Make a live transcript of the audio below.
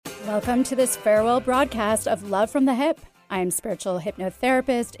Welcome to this farewell broadcast of Love from the Hyp. I'm spiritual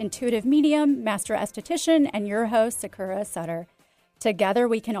hypnotherapist, intuitive medium, master esthetician, and your host, Sakura Sutter. Together,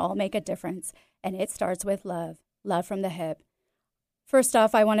 we can all make a difference, and it starts with love. Love from the Hyp. First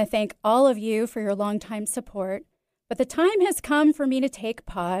off, I want to thank all of you for your longtime support, but the time has come for me to take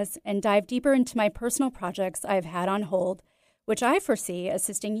pause and dive deeper into my personal projects I've had on hold, which I foresee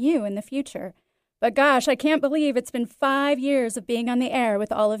assisting you in the future. But gosh, I can't believe it's been 5 years of being on the air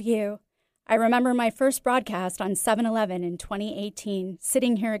with all of you. I remember my first broadcast on 7/11 in 2018,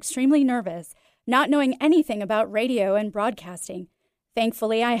 sitting here extremely nervous, not knowing anything about radio and broadcasting.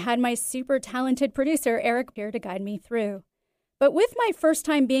 Thankfully, I had my super talented producer, Eric, here to guide me through. But with my first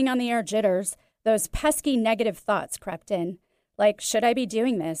time being on the air jitters, those pesky negative thoughts crept in. Like, should I be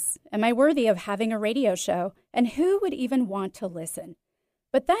doing this? Am I worthy of having a radio show? And who would even want to listen?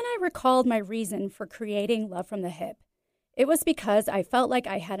 But then I recalled my reason for creating Love from the Hyp. It was because I felt like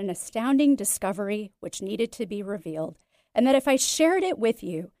I had an astounding discovery which needed to be revealed, and that if I shared it with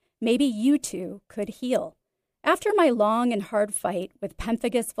you, maybe you too could heal. After my long and hard fight with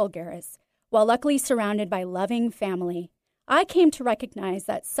Pemphigus Vulgaris, while luckily surrounded by loving family, I came to recognize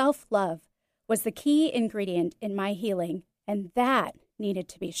that self-love was the key ingredient in my healing, and that needed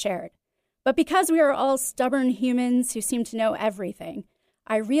to be shared. But because we are all stubborn humans who seem to know everything,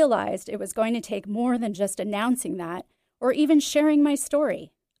 I realized it was going to take more than just announcing that or even sharing my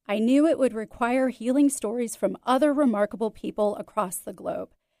story. I knew it would require healing stories from other remarkable people across the globe.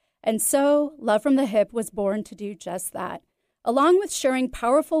 And so, Love from the Hyp was born to do just that, along with sharing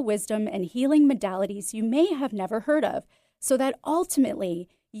powerful wisdom and healing modalities you may have never heard of, so that ultimately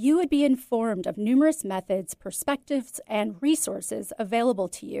you would be informed of numerous methods, perspectives, and resources available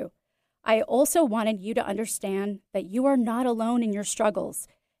to you. I also wanted you to understand that you are not alone in your struggles,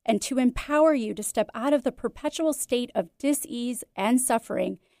 and to empower you to step out of the perpetual state of dis-ease and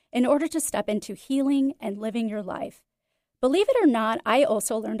suffering in order to step into healing and living your life. Believe it or not, I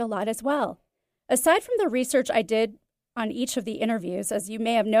also learned a lot as well. Aside from the research I did on each of the interviews, as you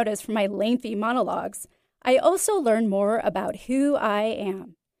may have noticed from my lengthy monologues, I also learned more about who I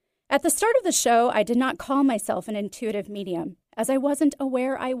am. At the start of the show, I did not call myself an intuitive medium, as I wasn't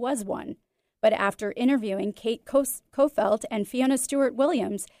aware I was one. But after interviewing Kate Kofelt and Fiona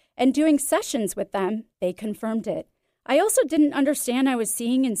Stewart-Williams and doing sessions with them, they confirmed it. I also didn't understand I was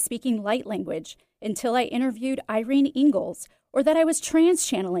seeing and speaking light language until I interviewed Irene Ingalls, or that I was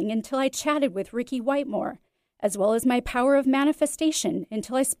trans-channeling until I chatted with Ricky Whitemore, as well as my power of manifestation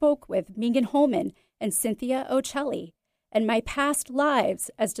until I spoke with Megan Holman and Cynthia Ocelli, and my past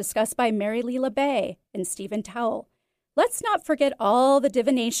lives as discussed by Mary Lee LeBay and Stephen Towle. Let's not forget all the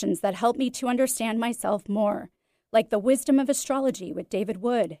divinations that helped me to understand myself more, like the wisdom of astrology with David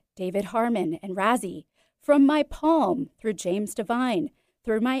Wood, David Harmon, and Razzie, from my palm through James Devine,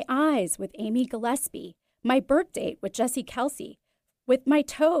 through my eyes with Amy Gillespie, my birth date with Jessie Kelsey, with my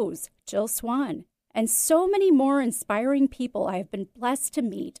toes, Jill Swan, and so many more inspiring people I have been blessed to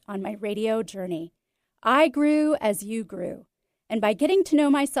meet on my radio journey. I grew as you grew, and by getting to know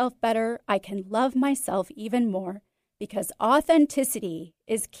myself better, I can love myself even more, because authenticity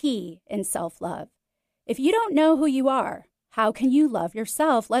is key in self-love. If you don't know who you are, how can you love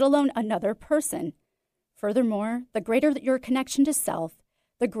yourself, let alone another person? Furthermore, the greater your connection to self,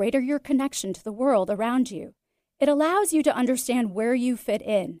 the greater your connection to the world around you. It allows you to understand where you fit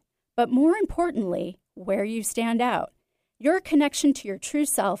in, but more importantly, where you stand out. Your connection to your true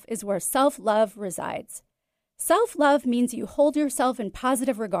self is where self-love resides. Self-love means you hold yourself in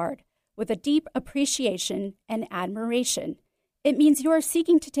positive regard, with a deep appreciation and admiration. It means you are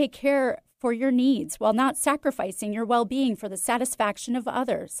seeking to take care for your needs while not sacrificing your well-being for the satisfaction of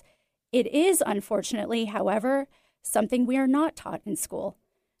others. It is, unfortunately, however, something we are not taught in school,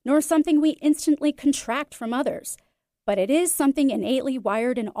 nor something we instantly contract from others. But it is something innately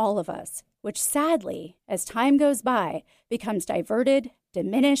wired in all of us, which sadly, as time goes by, becomes diverted,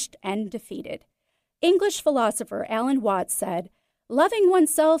 diminished, and defeated. English philosopher Alan Watts said, "Loving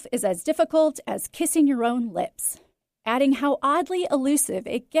oneself is as difficult as kissing your own lips," adding how oddly elusive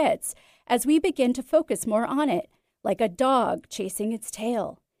it gets as we begin to focus more on it, like a dog chasing its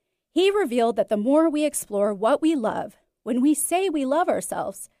tail. He revealed that the more we explore what we love, when we say we love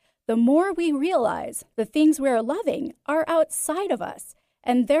ourselves, the more we realize the things we are loving are outside of us,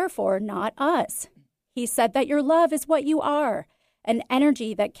 and therefore not us. He said that your love is what you are, an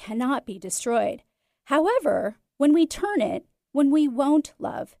energy that cannot be destroyed. However, when we turn it, when we won't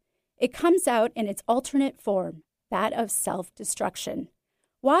love, it comes out in its alternate form, that of self-destruction.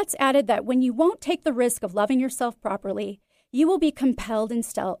 Watts added that when you won't take the risk of loving yourself properly, you will be compelled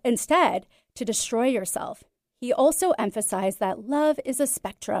instead to destroy yourself. He also emphasized that love is a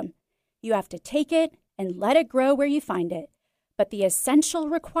spectrum. You have to take it and let it grow where you find it. But the essential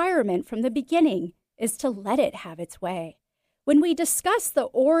requirement from the beginning is to let it have its way. When we discuss the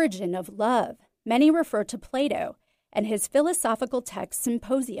origin of love, many refer to Plato and his philosophical text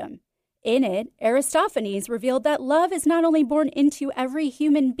Symposium. In it, Aristophanes revealed that love is not only born into every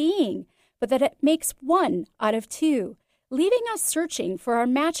human being, but that it makes one out of two, leaving us searching for our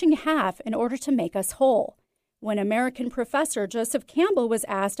matching half in order to make us whole. When American professor Joseph Campbell was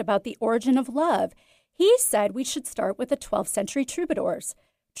asked about the origin of love, he said we should start with the 12th century troubadours.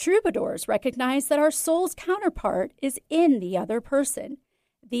 Troubadours recognize that our soul's counterpart is in the other person.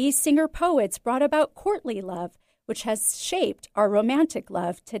 These singer-poets brought about courtly love, which has shaped our romantic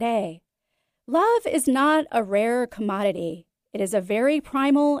love today. Love is not a rare commodity. It is a very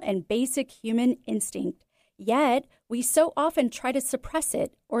primal and basic human instinct. Yet, we so often try to suppress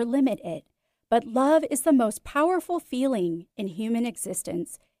it or limit it. But love is the most powerful feeling in human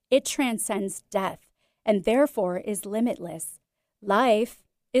existence. It transcends death and therefore is limitless. Life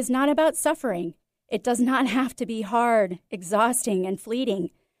is not about suffering. It does not have to be hard, exhausting, and fleeting.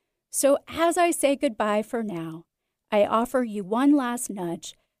 So as I say goodbye for now, I offer you one last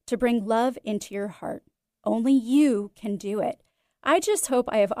nudge to bring love into your heart. Only you can do it. I just hope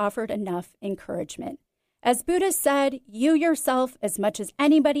I have offered enough encouragement. As Buddha said, you yourself, as much as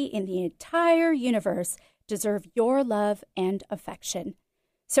anybody in the entire universe, deserve your love and affection.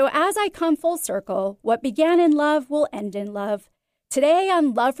 So as I come full circle, what began in love will end in love. Today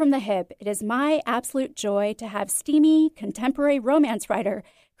on Love from the Hyp, it is my absolute joy to have steamy contemporary romance writer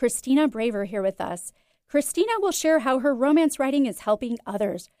Christina Braver here with us. Christina will share how her romance writing is helping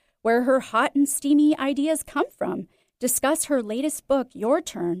others, where her hot and steamy ideas come from, discuss her latest book, Your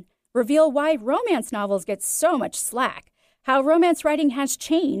Turn, reveal why romance novels get so much slack, how romance writing has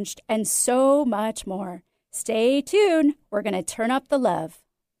changed, and so much more. Stay tuned. We're going to turn up the love.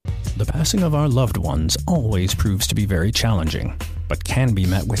 The passing of our loved ones always proves to be very challenging, but can be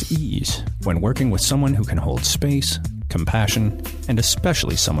met with ease when working with someone who can hold space, compassion, and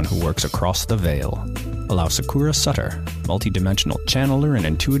especially someone who works across the veil. Allow Sakura Sutter, multidimensional channeler and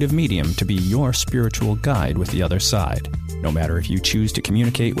intuitive medium, to be your spiritual guide with the other side. No matter if you choose to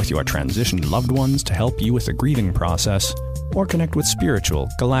communicate with your transitioned loved ones to help you with the grieving process, or connect with spiritual,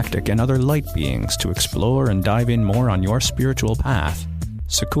 galactic, and other light beings to explore and dive in more on your spiritual path,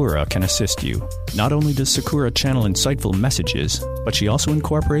 Sakura can assist you. Not only does Sakura channel insightful messages, but she also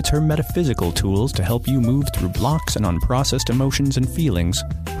incorporates her metaphysical tools to help you move through blocks and unprocessed emotions and feelings,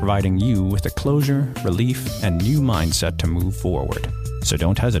 providing you with a closure, relief, and new mindset to move forward. So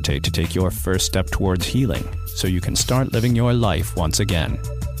don't hesitate to take your first step towards healing, so you can start living your life once again.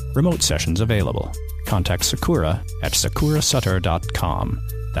 Remote sessions available. Contact Sakura at sakurasutter.com.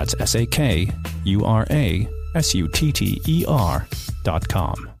 That's SAKURASUTTER.com.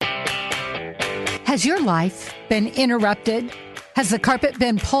 Has your life been interrupted? Has the carpet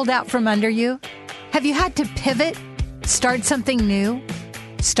been pulled out from under you? Have you had to pivot, start something new,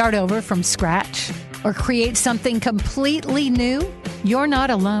 start over from scratch, or create something completely new? You're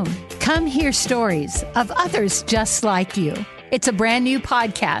not alone. Come hear stories of others just like you. It's a brand new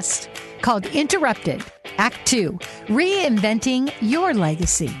podcast called Interrupted, Act 2, Reinventing Your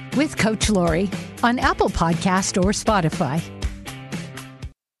Legacy with Coach Lori on Apple Podcast or Spotify.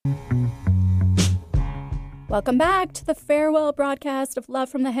 Welcome back to the farewell broadcast of Love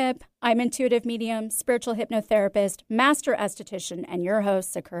from the Hyp. I'm intuitive medium, spiritual hypnotherapist, master esthetician, and your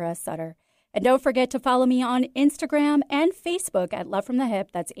host, Sakura Sutter. And don't forget to follow me on Instagram and Facebook at Love from the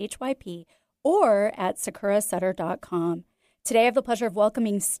Hyp, that's HYP, or at sakurasutter.com. Today, I have the pleasure of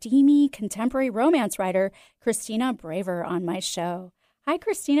welcoming steamy contemporary romance writer Christina Braver on my show. Hi,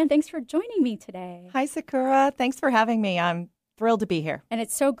 Christina. Thanks for joining me today. Hi, Sakura. Thanks for having me. I'm thrilled to be here. And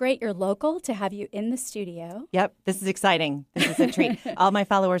it's so great you're local to have you in the studio. Yep. This is exciting. This is a treat. All my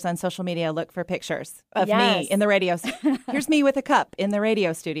followers on social media look for pictures of me in the radio. Here's me with a cup in the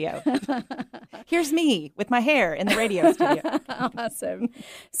radio studio. Here's me with my hair in the radio studio. Awesome.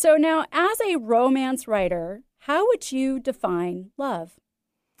 So now, as a romance writer, how would you define love?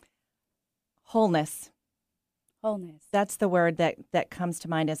 Wholeness. Wholeness. That's the word that comes to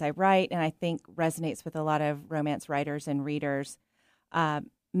mind as I write, and I think resonates with a lot of romance writers and readers.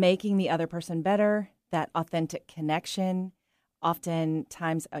 Making the other person better, that authentic connection.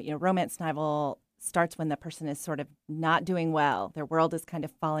 Oftentimes, romance novel starts when the person is sort of not doing well. Their world is kind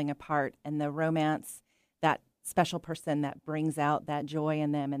of falling apart, and the romance, that special person that brings out that joy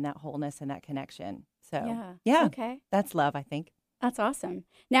in them and that wholeness and that connection. So, yeah, okay. That's love, I think. That's awesome.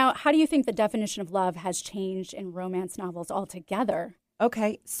 Now, how do you think the definition of love has changed in romance novels altogether?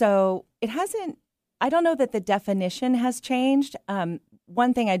 Okay, so it hasn't, I don't know that the definition has changed.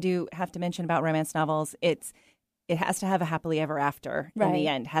 one thing I do have to mention about romance novels, it has to have a happily ever after in the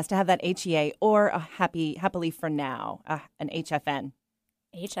end. It has to have that HEA or a happily for now, an HFN.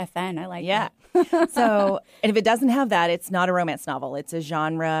 HFN, I like that. So, and if it doesn't have that, it's not a romance novel. It's a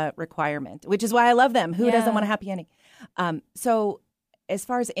genre requirement, which is why I love them. Who doesn't want a happy ending? So as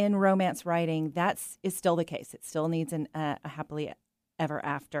far as in romance writing, is still the case. It still needs a happily ever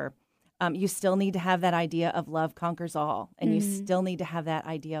after. You still need to have that idea of love conquers all, and you still need to have that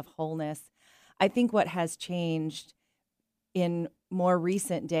idea of wholeness. I think what has changed in more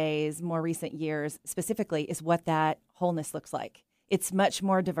recent days, more recent years specifically, is what that wholeness looks like. It's much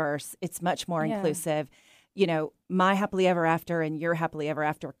more diverse. It's much more inclusive. You know, my happily ever after and your happily ever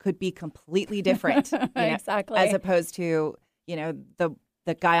after could be completely different. Exactly. As opposed to,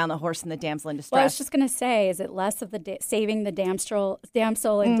 the guy on the horse and the damsel in distress. Well, I was just going to say, is it less of the saving the damsel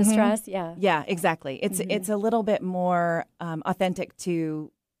in distress? Yeah. Yeah, exactly. It's a little bit more authentic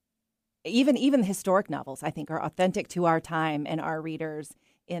to even historic novels, I think, are authentic to our time and our readers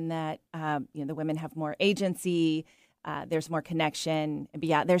in that, the women have more agency. There's more connection. But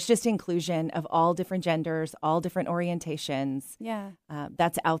yeah, there's just inclusion of all different genders, all different orientations. Yeah.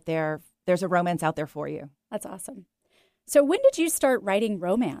 That's out there. There's a romance out there for you. That's awesome. So when did you start writing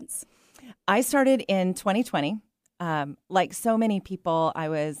romance? I started in 2020. Like so many people, I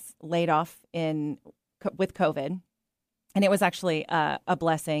was laid off with COVID, and it was actually a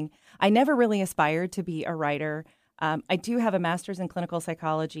blessing. I never really aspired to be a writer. I do have a master's in clinical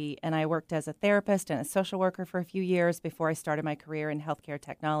psychology, and I worked as a therapist and a social worker for a few years before I started my career in healthcare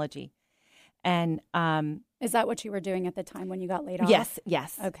technology. And is that what you were doing at the time when you got laid off?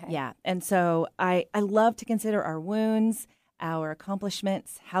 Yes. Okay. Yeah. And so I love to consider our wounds, our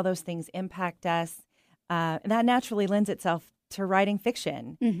accomplishments, how those things impact us. And that naturally lends itself to writing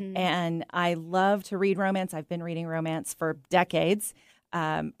fiction. Mm-hmm. And I love to read romance. I've been reading romance for decades.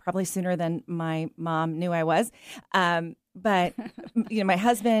 Probably sooner than my mom knew I was. But, my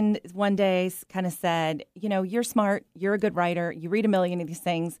husband one day kind of said, you're smart. You're a good writer. You read a million of these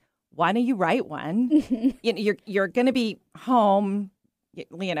things. Why don't you write one? You're going to be home,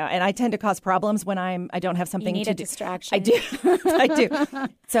 and I tend to cause problems when I don't have something to do. You need a distraction. I do. I do.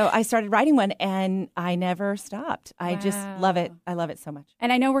 So I started writing one, and I never stopped. I just love it. I love it so much.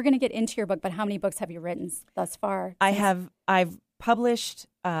 And I know we're going to get into your book, but how many books have you written thus far? I've published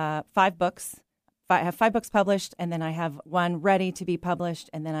 5 books. I have 5 books published, and then I have one ready to be published,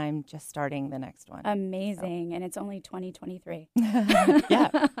 and then I'm just starting the next one. Amazing. So. And it's only 2023.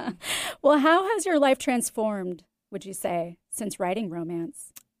 Yeah. Well, how has your life transformed, would you say, since writing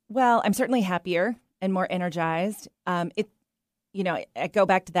romance? Well, I'm certainly happier and more energized. I go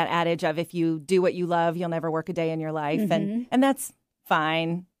back to that adage of if you do what you love, you'll never work a day in your life. Mm-hmm. And that's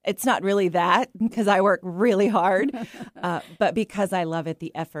fine. It's not really that because I work really hard, but because I love it,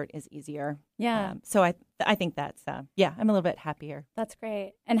 the effort is easier. Yeah. So I think that's, I'm a little bit happier. That's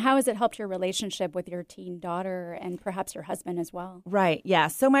great. And how has it helped your relationship with your teen daughter and perhaps your husband as well? Right. Yeah.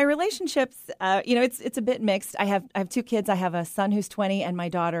 So my relationships, it's a bit mixed. I have 2 kids. I have a son who's 20 and my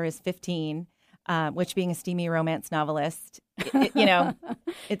daughter is 15, which being a steamy romance novelist,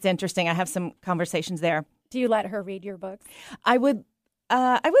 it's interesting. I have some conversations there. Do you let her read your books? I would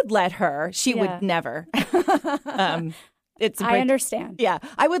let her. She would never. I understand. Yeah,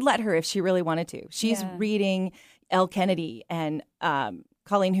 I would let her if she really wanted to. She's reading Elle Kennedy and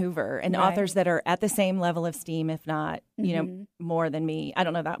Colleen Hoover and authors that are at the same level of steam, if not, more than me. I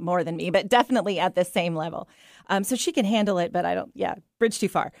don't know about more than me, but definitely at the same level. So she can handle it, but I don't. Yeah, bridge too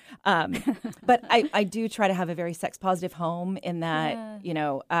far. But I do try to have a very sex positive home in that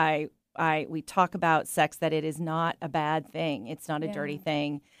we talk about sex, that it is not a bad thing. It's not a dirty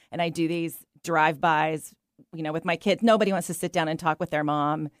thing. And I do these drive-bys, with my kids. Nobody wants to sit down and talk with their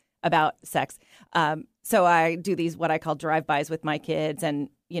mom about sex. So I do these, what I call drive-bys with my kids. And,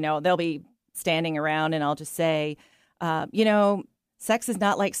 they'll be standing around and I'll just say, sex is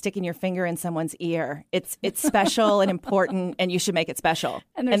not like sticking your finger in someone's ear. It's special and important, and you should make it special.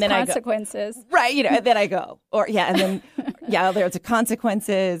 And there's consequences. Right, and then I go. And then, there's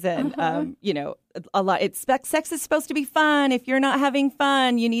consequences and, a lot. Sex is supposed to be fun. If you're not having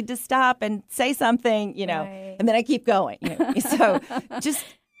fun, you need to stop and say something, Right. And then I keep going. So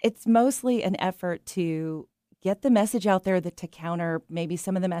it's mostly an effort to get the message out there to counter maybe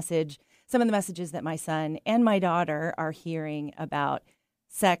some of the messages that my son and my daughter are hearing about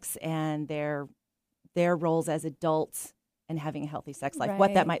sex and their roles as adults and having a healthy sex life,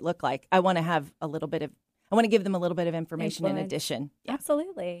 what that might look like. I want to give them a little bit of information in addition. Yeah.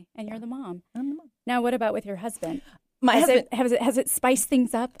 Absolutely. And you're the mom. I'm the mom. Now, what about with your husband? Has it spiced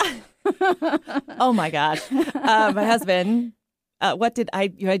things up? Oh my gosh. My husband, what did I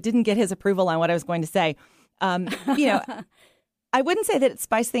didn't get his approval on what I was going to say. I wouldn't say that it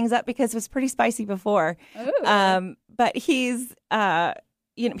spiced things up because it was pretty spicy before. But he's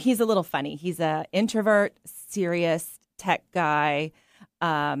he's a little funny. He's a introvert, serious tech guy.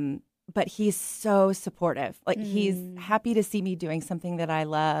 But he's so supportive. Like he's happy to see me doing something that I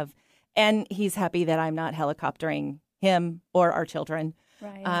love. And he's happy that I'm not helicoptering him or our children.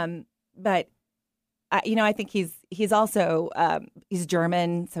 Right. But I think he's also he's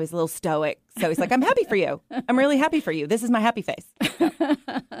German, so he's a little stoic. So he's like, I'm happy for you. I'm really happy for you. This is my happy face.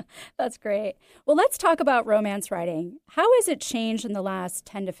 That's great. Well, let's talk about romance writing. How has it changed in the last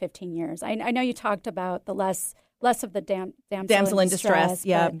 10 to 15 years? I know you talked about the less of the damsel in distress.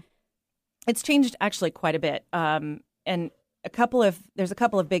 Yeah, it's changed actually quite a bit. And there's a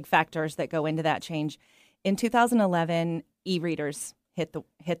couple of big factors that go into that change. In 2011, e-readers hit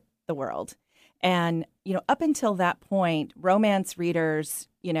the world. And, up until that point, romance readers,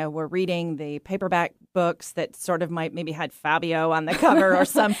 were reading the paperback books that sort of maybe had Fabio on the cover or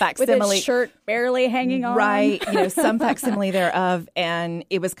some facsimile. With his shirt barely hanging on. Right. Some facsimile thereof. And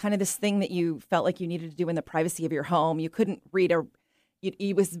it was kind of this thing that you felt like you needed to do in the privacy of your home. You couldn't read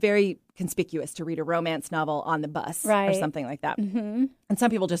it was very conspicuous to read a romance novel on the bus or something like that. Mm-hmm. And some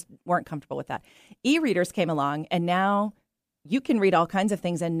people just weren't comfortable with that. E-readers came along, and now you can read all kinds of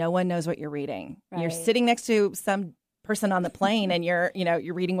things and no one knows what you're reading. Right. You're sitting next to some person on the plane and you're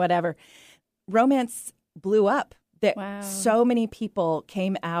reading whatever. Romance blew up. So many people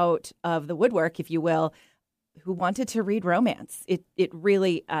came out of the woodwork, if you will, who wanted to read romance. It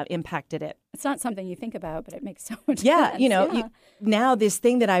really impacted it. It's not something you think about, but it makes so much sense. Now this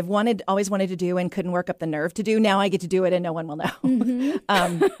thing that I've always wanted to do and couldn't work up the nerve to do, now I get to do it and no one will know. Mm-hmm.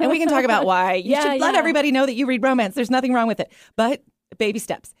 And we can talk about why you should let everybody know that you read romance. There's nothing wrong with it, but baby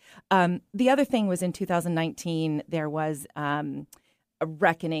steps. The other thing was in 2019, there was a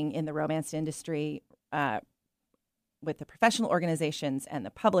reckoning in the romance industry with the professional organizations and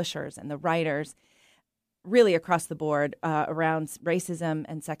the publishers and the writers, really across the board around racism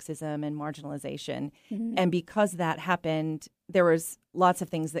and sexism and marginalization. Mm-hmm. And because that happened, there was lots of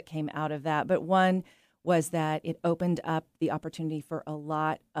things that came out of that. But one was that it opened up the opportunity for a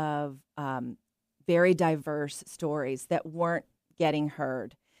lot of very diverse stories that weren't getting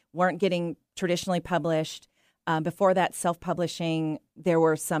heard, weren't getting traditionally published. Before that, self-publishing, there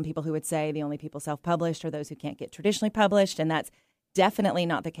were some people who would say the only people self-published are those who can't get traditionally published. And that's definitely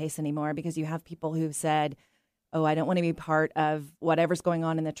not the case anymore, because you have people who said, oh, I don't want to be part of whatever's going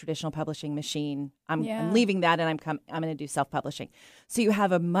on in the traditional publishing machine. I'm leaving that and I'm going to do self-publishing. So you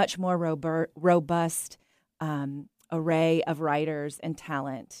have a much more robust array of writers and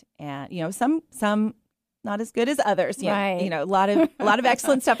talent, and some not as good as others. Right. A lot of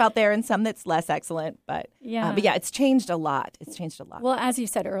excellent stuff out there, and some that's less excellent. But it's changed a lot. It's changed a lot. Well, as you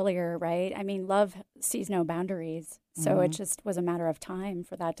said earlier, right? I mean, love sees no boundaries. So it just was a matter of time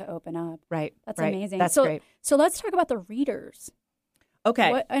for that to open up. Right. That's amazing. That's great. So let's talk about the readers.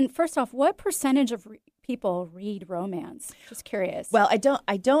 Okay. And first off, what percentage of people read romance? Just curious. Well, I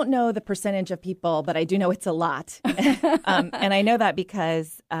don't know the percentage of people, but I do know it's a lot. And I know that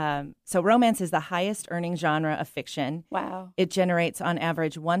because so romance is the highest earning genre of fiction. Wow. It generates on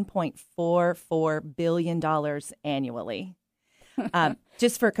average $1.44 billion annually.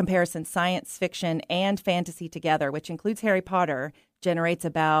 Just for comparison, science fiction and fantasy together, which includes Harry Potter, generates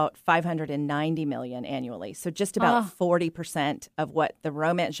about $590 million annually. So just about 40% of what the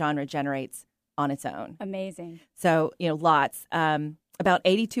romance genre generates on its own. Amazing. So, lots. About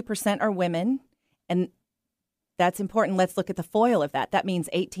 82% are women, and that's important. Let's look at the foil of that. That means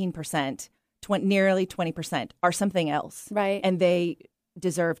 18%, nearly 20% are something else. Right. And they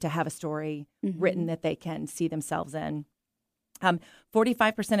deserve to have a story written that they can see themselves in.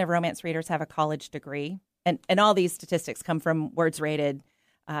 45% of romance readers have a college degree. And all these statistics come from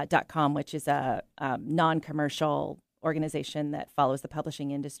wordsrated.com, which is a non-commercial organization that follows the publishing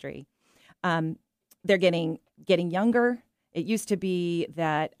industry. They're getting younger. It used to be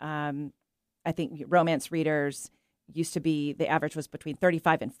that I think romance readers used to be, the average was between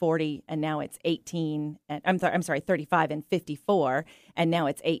 35 and 40, and now it's 18. And I'm sorry, 35 and 54, and now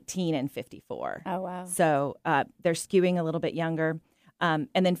it's 18 and 54. Oh, wow. So they're skewing a little bit younger. And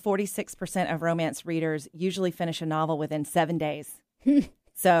then 46% of romance readers usually finish a novel within 7 days.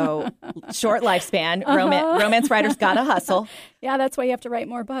 So short lifespan. Romance writers got to hustle. Yeah, that's why you have to write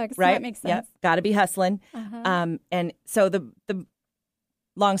more books. Right. That makes sense. Yep. Got to be hustling. And so the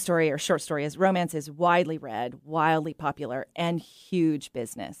long story or short story is romance is widely read, wildly popular, and huge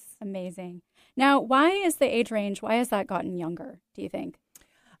business. Amazing. Now, why has that gotten younger, do you think?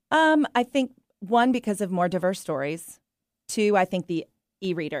 I think, one, because of more diverse stories. Two, I think the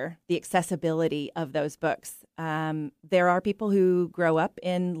e-reader, the accessibility of those books. There are people who grow up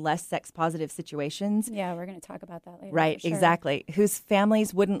in less sex-positive situations. Yeah, we're going to talk about that later. Right, for sure. Exactly. Whose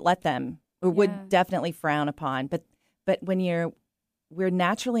families wouldn't let them or would definitely frown upon. But when we're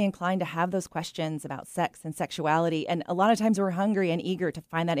naturally inclined to have those questions about sex and sexuality, and a lot of times we're hungry and eager to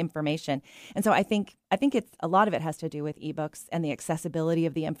find that information. And so I think it's a lot of it has to do with ebooks and the accessibility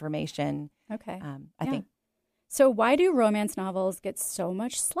of the information. Okay. I think. So why do romance novels get so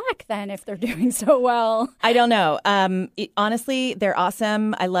much slack then if they're doing so well? I don't know. Honestly, they're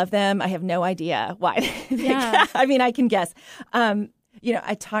awesome. I love them. I have no idea why. I mean, I can guess.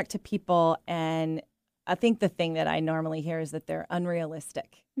 I talk to people, and I think the thing that I normally hear is that they're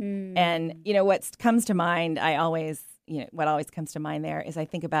unrealistic. And, what comes to mind, what always comes to mind there is I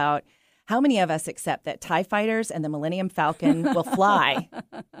think about how many of us accept that TIE fighters and the Millennium Falcon will fly,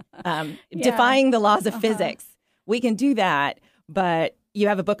 defying the laws of physics. We can do that, but you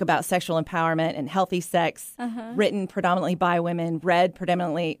have a book about sexual empowerment and healthy sex, written predominantly by women, read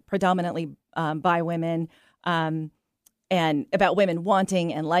predominantly by women, and about women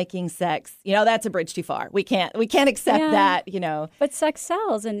wanting and liking sex. That's a bridge too far. We can't accept that. But sex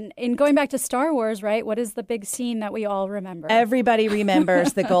sells, and going back to Star Wars, right? What is the big scene that we all remember? Everybody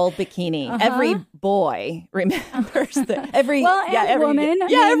remembers the gold bikini. Every boy remembers every woman.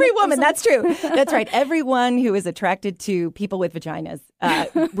 Every woman. That's true. That's right. Everyone who is attracted to people with vaginas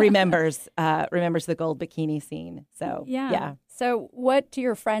remembers the gold bikini scene. So yeah. So what do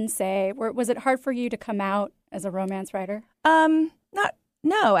your friends say? Was it hard for you to come out as a romance writer?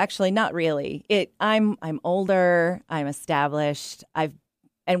 No, actually, not really. I'm older. I'm established.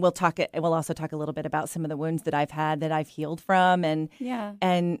 We'll also talk a little bit about some of the wounds that I've had that I've healed from, and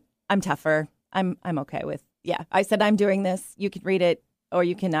I'm tougher. I'm okay with. Yeah, I said I'm doing this. You can read it or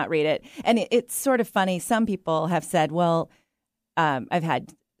you cannot read it, and it's sort of funny. Some people have said, well, I've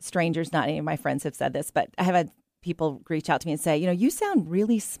had strangers. Not any of my friends have said this, but I have had people reach out to me and say, you sound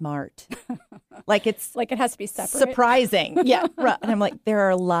really smart. Like it has to be separate. Surprising. Yeah. Right. And I'm like, there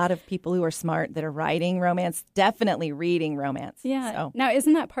are a lot of people who are smart that are writing romance, definitely reading romance. Yeah. So. Now,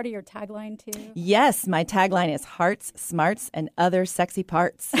 isn't that part of your tagline too? Yes. My tagline is hearts, smarts, and other sexy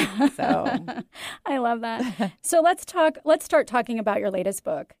parts. So I love that. So let's start talking about your latest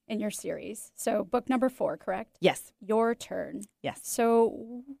book in your series. So book number 4, correct? Yes. Your Turn. Yes.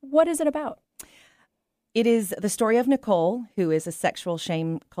 So what is it about? It is the story of Nicole, who is a sexual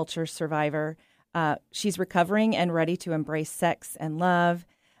shame culture survivor. She's recovering and ready to embrace sex and love.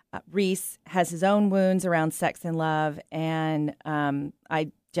 Reese has his own wounds around sex and love, and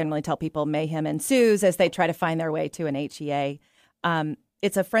I generally tell people mayhem ensues as they try to find their way to an HEA.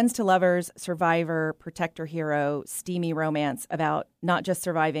 It's a friends to lovers, survivor, protector hero, steamy romance about not just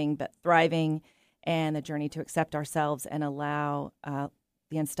surviving, but thriving, and the journey to accept ourselves and allow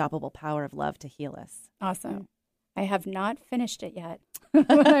the unstoppable power of love to heal us. Awesome. I have not finished it yet,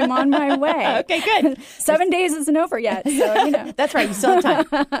 but I'm on my way. Okay, good. 7 days isn't over yet, so That's right. You still have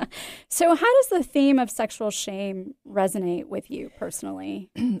time. So how does the theme of sexual shame resonate with you personally?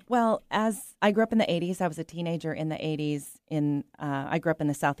 Well, as I grew up in the 80s, I was a teenager in the 80s. I grew up in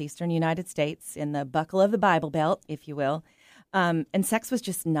the southeastern United States, in the buckle of the Bible Belt, if you will. And sex was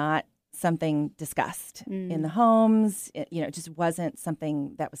just not something discussed in the homes. It just wasn't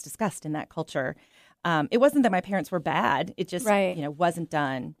something that was discussed in that culture. It wasn't that my parents were bad. It just, wasn't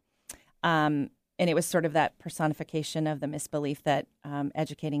done. And it was sort of that personification of the misbelief that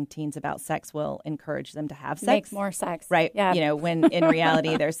educating teens about sex will encourage them to have sex. Make more sex. Right. Yeah. When in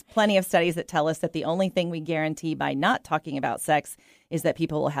reality, there's plenty of studies that tell us that the only thing we guarantee by not talking about sex is that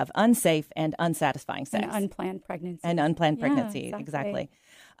people will have unsafe and unsatisfying sex. And unplanned pregnancy. Exactly.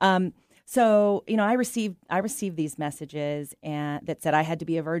 So, I received these messages that said I had to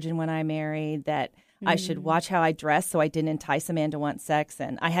be a virgin when I married, that I should watch how I dress so I didn't entice a man to want sex,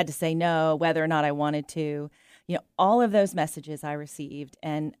 and I had to say no whether or not I wanted to. All of those messages I received,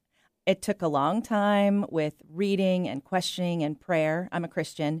 and it took a long time with reading and questioning and prayer. I'm a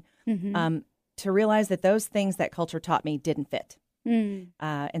Christian, to realize that those things that culture taught me didn't fit.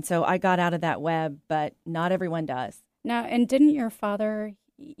 And so I got out of that web, but not everyone does. Now, and didn't your father...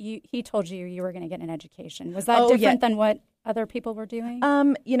 He told you were going to get an education. Was that different than what other people were doing?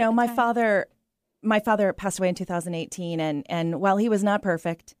 My father passed away in 2018, and while he was not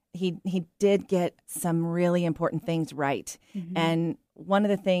perfect, he did get some really important things right. And one of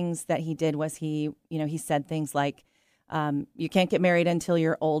the things that he did was he said things like, you can't get married until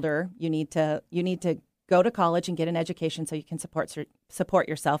you're older. You need to go to college and get an education so you can support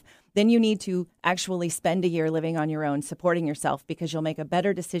yourself. Then you need to actually spend a year living on your own, supporting yourself, because you'll make a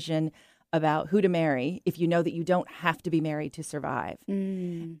better decision about who to marry if you know that you don't have to be married to survive.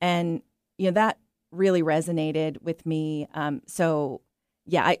 And, that really resonated with me.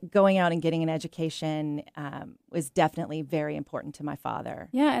 Going out and getting an education was definitely very important to my father.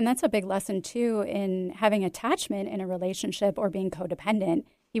 Yeah, and that's a big lesson, too, in having attachment in a relationship or being codependent.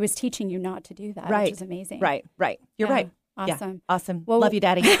 He was teaching you not to do that, which is amazing. Right. You're right. Awesome. Yeah, awesome. Well, love you,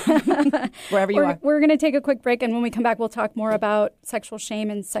 Daddy. Wherever you are. We're going to take a quick break, and when we come back, we'll talk more about sexual shame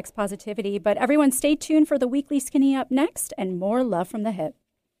and sex positivity. But everyone, stay tuned for the Weekly Skinny up next and more Love from the Hip.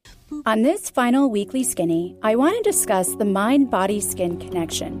 On this final Weekly Skinny, I want to discuss the mind-body-skin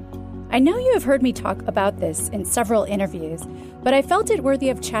connection. I know you have heard me talk about this in several interviews, but I felt it worthy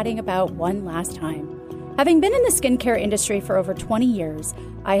of chatting about one last time. Having been in the skincare industry for over 20 years,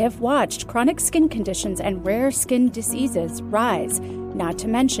 I have watched chronic skin conditions and rare skin diseases rise, not to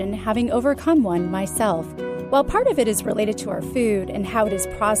mention having overcome one myself. While part of it is related to our food and how it is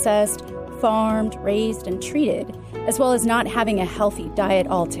processed, farmed, raised, and treated, as well as not having a healthy diet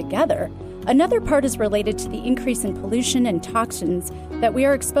altogether, another part is related to the increase in pollution and toxins that we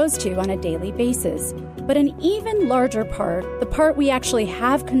are exposed to on a daily basis. But an even larger part, the part we actually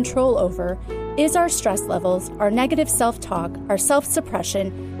have control over, is our stress levels, our negative self-talk, our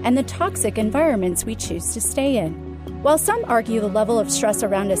self-suppression, and the toxic environments we choose to stay in. While some argue the level of stress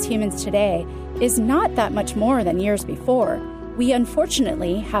around us humans today is not that much more than years before, we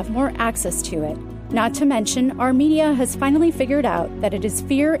unfortunately have more access to it. Not to mention, our media has finally figured out that it is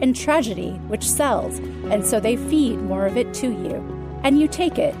fear and tragedy which sells, and so they feed more of it to you. And you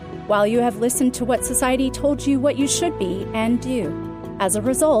take it, while you have listened to what society told you what you should be and do. As a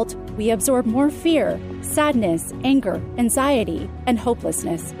result, we absorb more fear, sadness, anger, anxiety, and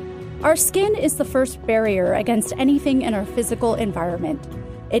hopelessness. Our skin is the first barrier against anything in our physical environment.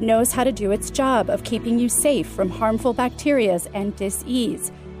 It knows how to do its job of keeping you safe from harmful bacteria and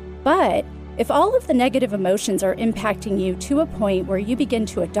dis-ease. But if all of the negative emotions are impacting you to a point where you begin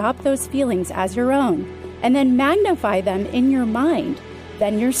to adopt those feelings as your own and then magnify them in your mind,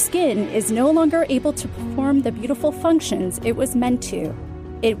 then your skin is no longer able to perform the beautiful functions it was meant to.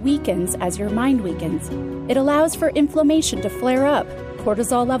 It weakens as your mind weakens. It allows for inflammation to flare up,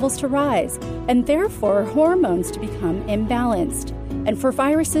 cortisol levels to rise, and therefore hormones to become imbalanced, and for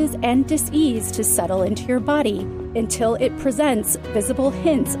viruses and dis-ease to settle into your body until it presents visible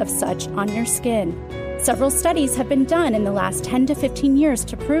hints of such on your skin. Several studies have been done in the last 10 to 15 years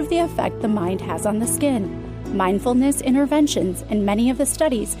to prove the effect the mind has on the skin. Mindfulness interventions in many of the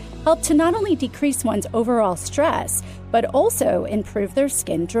studies help to not only decrease one's overall stress, but also improve their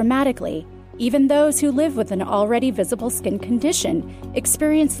skin dramatically. Even those who live with an already visible skin condition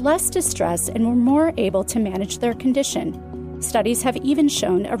experience less distress and were more able to manage their condition. Studies have even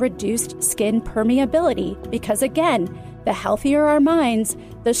shown a reduced skin permeability because, again, the healthier our minds,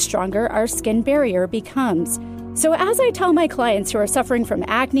 the stronger our skin barrier becomes. So as I tell my clients who are suffering from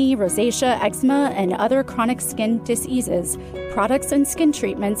acne, rosacea, eczema, and other chronic skin diseases, products and skin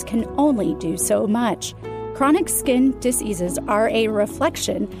treatments can only do so much. Chronic skin diseases are a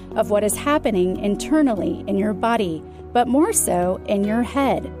reflection of what is happening internally in your body, but more so in your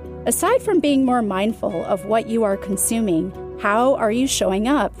head. Aside from being more mindful of what you are consuming, how are you showing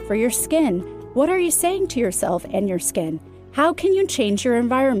up for your skin? What are you saying to yourself and your skin? How can you change your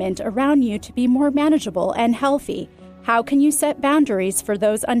environment around you to be more manageable and healthy? How can you set boundaries for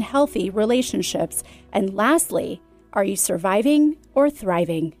those unhealthy relationships? And lastly, are you surviving or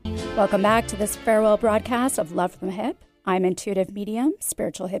thriving? Welcome back to this farewell broadcast of Love from the Hip. I'm intuitive medium,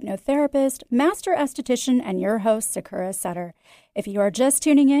 spiritual hypnotherapist, master esthetician, and your host, Sakura Sutter. If you are just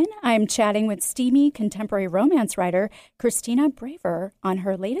tuning in, I'm chatting with steamy contemporary romance writer Christina Braver on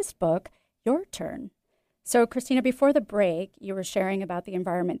her latest book, Your Turn. So, Christina, before the break, you were sharing about the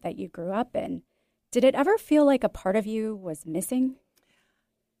environment that you grew up in. Did it ever feel like a part of you was missing?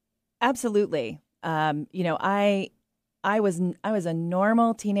 Absolutely. I was a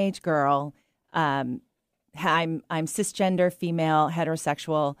normal teenage girl. I'm cisgender, female,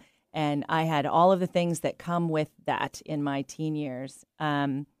 heterosexual, and I had all of the things that come with that in my teen years.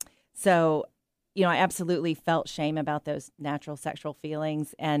 I absolutely felt shame about those natural sexual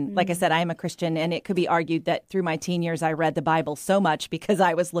feelings. And like I said, I am a Christian, and it could be argued that through my teen years, I read the Bible so much because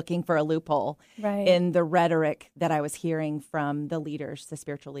I was looking for a loophole in the rhetoric that I was hearing from the leaders, the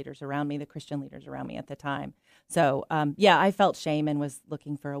spiritual leaders around me, the Christian leaders around me at the time. So, I felt shame and was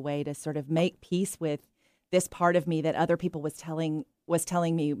looking for a way to sort of make peace with this part of me that other people was telling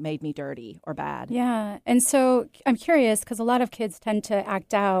me made me dirty or bad. Yeah. And so I'm curious because a lot of kids tend to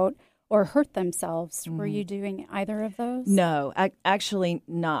act out or hurt themselves. Were you doing either of those? No, actually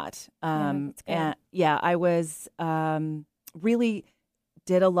not. I was really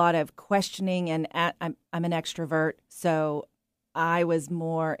did a lot of questioning, and I'm an extrovert, so I was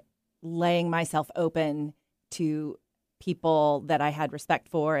more laying myself open to people that I had respect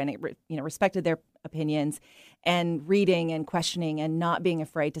for, and respected their opinions, and reading and questioning and not being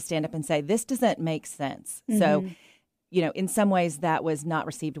afraid to stand up and say, this doesn't make sense. Mm-hmm. So, in some ways that was not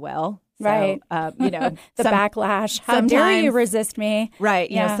received well. So, right. The backlash. How dare you resist me? Right.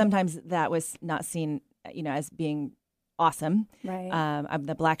 Sometimes that was not seen, as being awesome. Right. I'm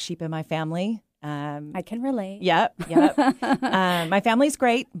the black sheep in my family. I can relate. Yep. My family's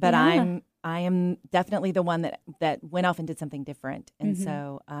great, but I am definitely the one that went off and did something different. And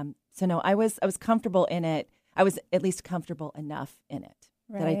mm-hmm. So no, I was comfortable in it. I was at least comfortable enough in it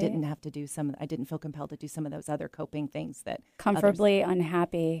that I didn't have to do I didn't feel compelled to do some of those other coping things that comfortably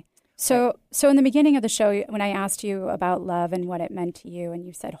unhappy. So in the beginning of the show, when I asked you about love and what it meant to you, and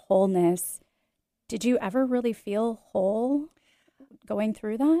you said wholeness, did you ever really feel whole going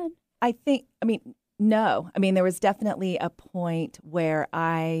through that? No. There was definitely a point where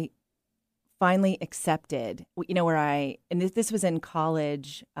I finally accepted, and this was in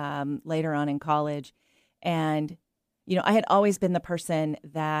college, later on in college. And, I had always been the person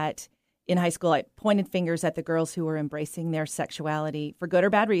that in high school, I pointed fingers at the girls who were embracing their sexuality for good or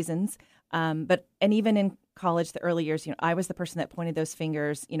bad reasons. And even in college, the early years, I was the person that pointed those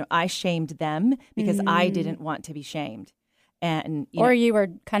fingers. I shamed them because I didn't want to be shamed. And you were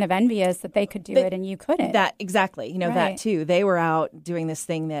kind of envious that they could do it and you couldn't. That exactly, right. That too. They were out doing this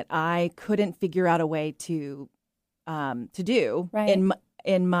thing that I couldn't figure out a way to do right.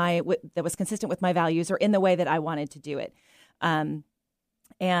 in my that was consistent with my values or in the way that I wanted to do it. And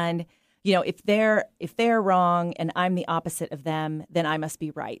if they're wrong and I'm the opposite of them, then I must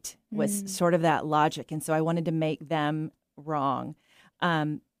be right. Was sort of that logic, and so I wanted to make them wrong.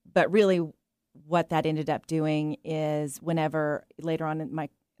 But really, what that ended up doing is whenever later on in I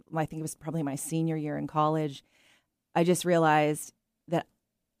think it was probably my senior year in college, I just realized that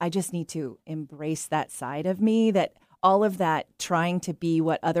I just need to embrace that side of me, that all of that trying to be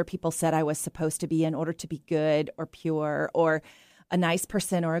what other people said I was supposed to be in order to be good or pure or a nice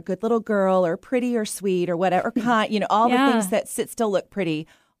person or a good little girl or pretty or sweet or whatever, all the things that sit still, look pretty,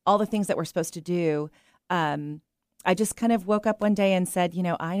 all the things that we're supposed to do. I just kind of woke up one day and said,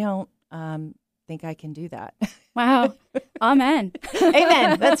 I don't think I can do that. Wow. Amen.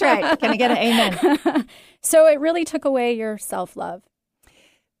 Amen. That's right. Can I get an amen? So it really took away your self-love.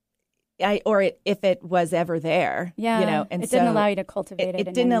 If it was ever there. Yeah. And it didn't allow you to cultivate it.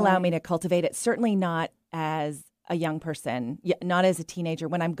 It didn't allow me to cultivate it. Certainly not as a young person, not as a teenager,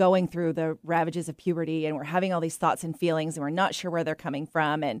 when I'm going through the ravages of puberty and we're having all these thoughts and feelings and we're not sure where they're coming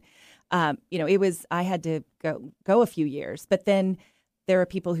from. And, I had to go a few years, but then there are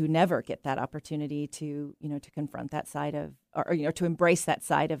people who never get that opportunity to confront that side of, or to embrace that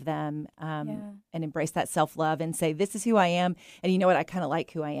side of them, and embrace that self-love and say, this is who I am. And you know what? I kind of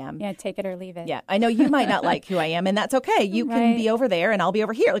like who I am. Yeah. Take it or leave it. Yeah. I know you might not like who I am, and that's okay. You can be over there and I'll be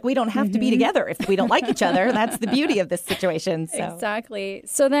over here. Like, we don't have to be together if we don't like each other. That's the beauty of this situation. So. Exactly.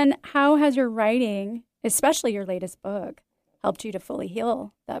 So then how has your writing, especially your latest book, helped you to fully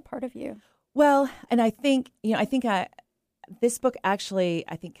heal that part of you? Well, and I think this book actually,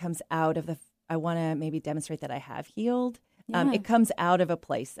 I think, comes out of I want to maybe demonstrate that I have healed. Yeah. It comes out of a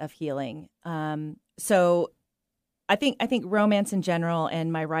place of healing. So I think romance in general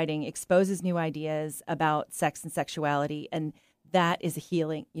and my writing exposes new ideas about sex and sexuality, and that is a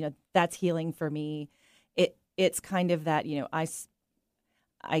healing. That's healing for me. It's kind of that,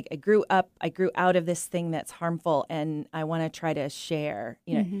 I grew out of this thing that's harmful, and I want to try to share.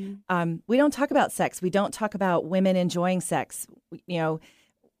 We don't talk about sex. We don't talk about women enjoying sex.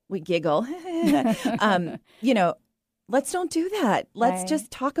 We giggle. Let's don't do that. Let's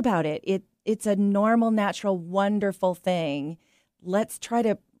just talk about it. It's a normal, natural, wonderful thing. Let's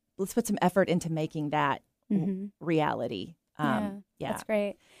put some effort into making that reality. That's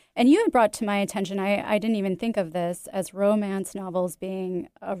great. And you had brought to my attention, I didn't even think of this as romance novels being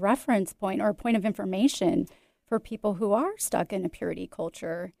a reference point or a point of information for people who are stuck in a purity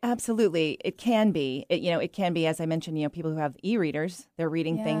culture. Absolutely. It can be. It can be, as I mentioned, people who have e-readers, they're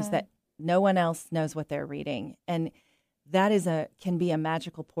reading things that no one else knows what they're reading. And that can be a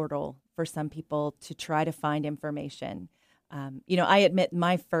magical portal for some people to try to find information. I admit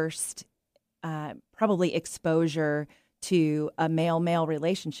my first probably exposure to a male-male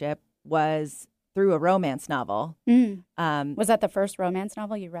relationship was through a romance novel. Was that the first romance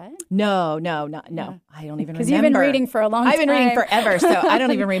novel you read? No. I don't even remember. Because you've been reading for a long time. I've been reading forever, so I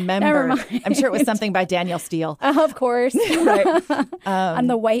don't even remember. Never mind. I'm sure it was something by Danielle Steele. Of course. Right. On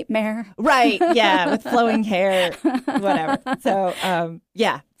the white mare. Right, yeah, with flowing hair, whatever. So,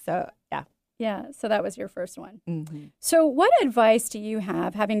 yeah. Yeah, so that was your first one. Mm-hmm. So what advice do you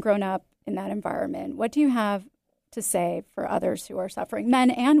have, having grown up in that environment, what do you have to say for others who are suffering,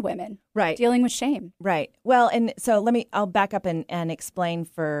 men and women, right, dealing with shame? Right. Well, and so I'll back up and explain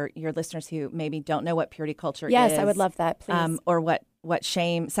for your listeners who maybe don't know what purity culture is. Yes, I would love that, please. Or what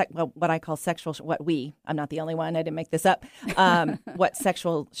shame, what I call sexual, I'm not the only one, I didn't make this up, what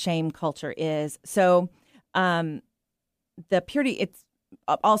sexual shame culture is. So the purity, it's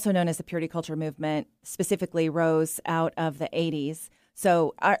also known as the purity culture movement, specifically rose out of the 80s.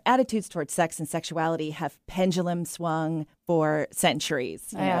 So our attitudes towards sex and sexuality have pendulum swung for centuries,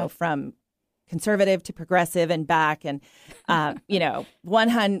 you know, from conservative to progressive and back. And,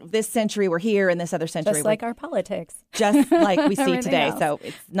 this century we're here and this other century. Just like our politics. Just like we see today. Else. So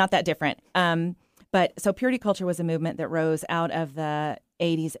it's not that different. So purity culture was a movement that rose out of the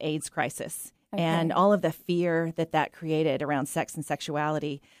 80s AIDS crisis. Okay. And all of the fear that created around sex and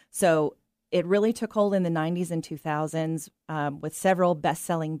sexuality. So it really took hold in the 90s and 2000s with several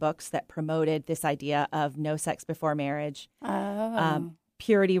best-selling books that promoted this idea of no sex before marriage,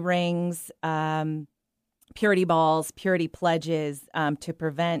 purity rings, purity balls, purity pledges to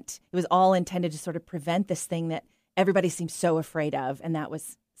prevent. It was all intended to sort of prevent this thing that everybody seems so afraid of, and that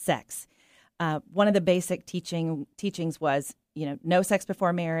was sex. One of the basic teachings was, no sex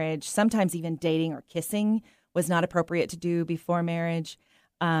before marriage. Sometimes even dating or kissing was not appropriate to do before marriage.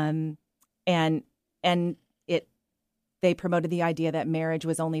 And they promoted the idea that marriage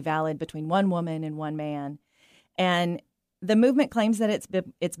was only valid between one woman and one man. And the movement claims that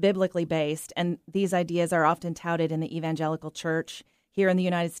it's biblically based, and these ideas are often touted in the evangelical church here in the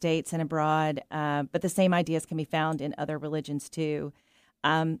United States and abroad, but the same ideas can be found in other religions too.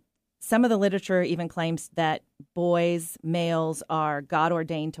 Some of the literature even claims that males are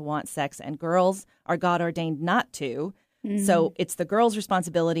God-ordained to want sex, and girls are God-ordained not to. Mm-hmm. So it's the girl's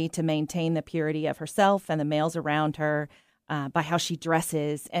responsibility to maintain the purity of herself and the males around her by how she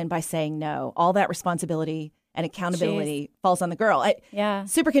dresses and by saying no. All that responsibility and accountability falls on the girl.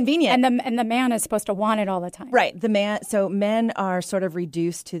 Super convenient. And the man is supposed to want it all the time. Right. So men are sort of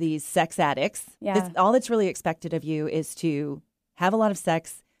reduced to these sex addicts. Yeah. All that's really expected of you is to have a lot of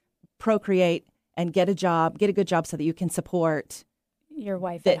sex, procreate, and get a good job so that you can support your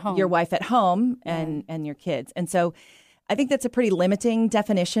wife at home and your kids. And so I think that's a pretty limiting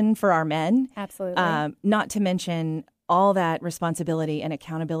definition for our men. Absolutely. Not to mention all that responsibility and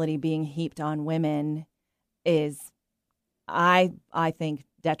accountability being heaped on women is, I think,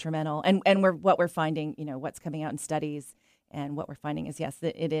 detrimental. And what we're finding, what's coming out in studies, and what we're finding is, yes,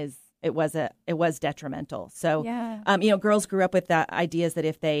 that it was detrimental. So, girls grew up with the ideas that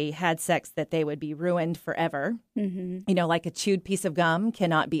if they had sex, that they would be ruined forever. Mm-hmm. Like a chewed piece of gum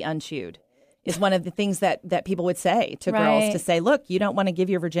cannot be unchewed. Is one of the things that people would say to girls, to say, look, you don't want to give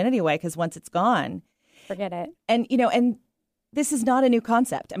your virginity away because once it's gone, forget it. And and this is not a new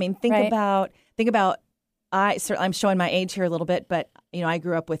concept. I mean, think about. I'm showing my age here a little bit, but I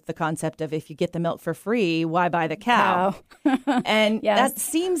grew up with the concept of if you get the milk for free, why buy the cow? And that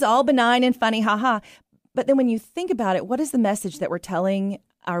seems all benign and funny, haha. But then when you think about it, what is the message that we're telling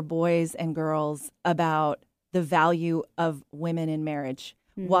our boys and girls about the value of women in marriage?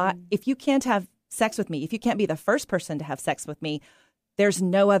 Mm-hmm. Why, if you can't have sex with me, if you can't be the first person to have sex with me, there's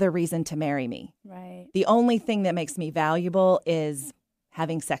no other reason to marry me. Right. The only thing that makes me valuable is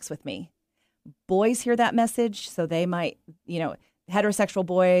having sex with me. Boys hear that message, so they might, heterosexual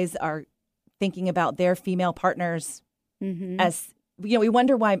boys are thinking about their female partners as, we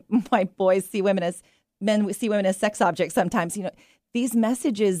wonder why boys see women as, men see women as sex objects sometimes. These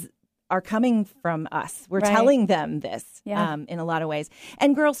messages are coming from us. We're telling them this in a lot of ways.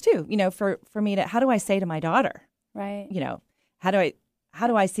 And girls too, for me how do I say to my daughter, right? How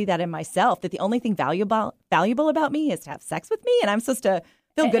do I see that in myself, that the only thing valuable about me is to have sex with me, and I'm supposed to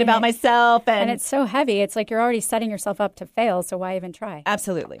feel good about myself. And it's so heavy. It's like you're already setting yourself up to fail, so why even try?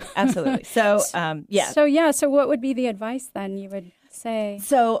 Absolutely. So, So what would be the advice then you would say?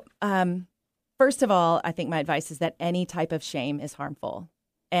 So, first of all, I think my advice is that any type of shame is harmful.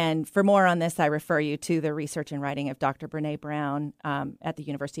 And for more on this, I refer you to the research and writing of Dr. Brene Brown at the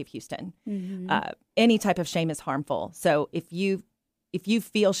University of Houston. Mm-hmm. Any type of shame is harmful. So if you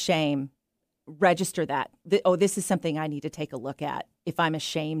feel shame, register that. This is something I need to take a look at. If I'm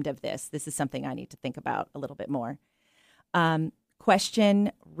ashamed of this is something I need to think about a little bit more.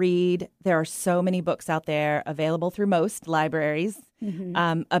 question, read. There are so many books out there available through most libraries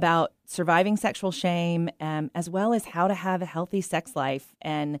about surviving sexual shame, as well as how to have a healthy sex life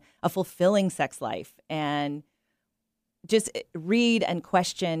and a fulfilling sex life. And just read and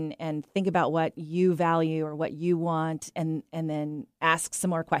question and think about what you value or what you want, and then ask some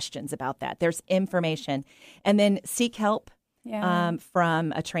more questions about that. There's information. And then seek help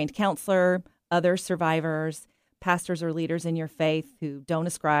from a trained counselor, other survivors, pastors or leaders in your faith who don't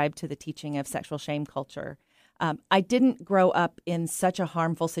ascribe to the teaching of sexual shame culture. I didn't grow up in such a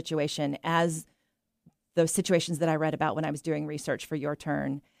harmful situation as those situations that I read about when I was doing research for Your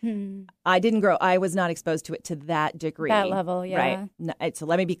Turn. I was not exposed to it to that degree. That level, yeah. Right. So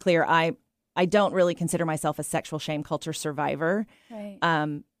let me be clear. I don't really consider myself a sexual shame culture survivor,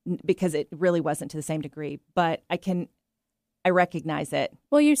 because it really wasn't to the same degree. But I recognize it.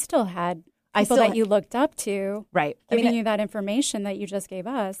 Well, you still had people that you looked up to, right? Giving you that information that you just gave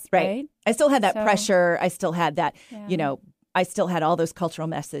us, right? I still had that pressure. I still had that, I still had all those cultural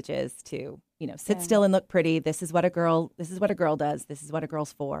messages to, sit still and look pretty. This is what a girl does. This is what a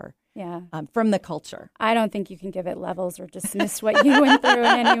girl's for. Yeah. From the culture. I don't think you can give it levels or dismiss what you went through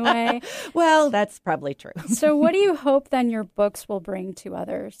in any way. Well, that's probably true. So what do you hope then your books will bring to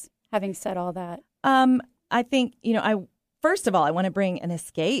others, having said all that? I think, first of all, I want to bring an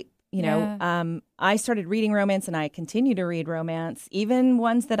escape. I started reading romance, and I continue to read romance, even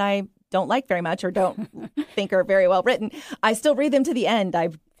ones that I don't like very much or don't think are very well written. I still read them to the end.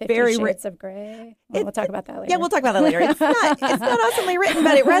 50 Shades of Grey. Well, we'll talk about that later. Yeah, we'll talk about that later. It's not awesomely written,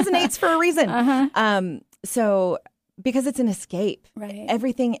 but it resonates for a reason. So because it's an escape, right?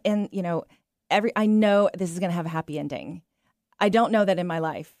 Everything in, I know this is going to have a happy ending. I don't know that in my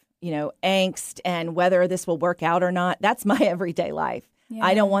life, angst and whether this will work out or not. That's my everyday life. Yeah.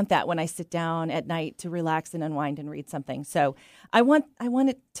 I don't want that when I sit down at night to relax and unwind and read something. So I want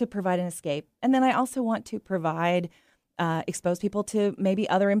it to provide an escape. And then I also want to expose people to maybe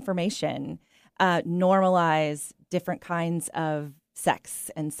other information, normalize different kinds of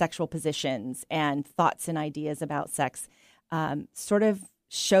sex and sexual positions and thoughts and ideas about sex, sort of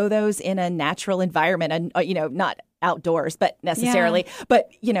show those in a natural environment, and, not outdoors, but necessarily,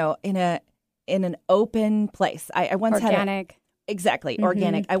 but, in an open place. I once organic. Exactly.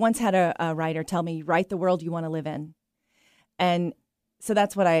 Organic. I once had a writer tell me, write the world you want to live in. And so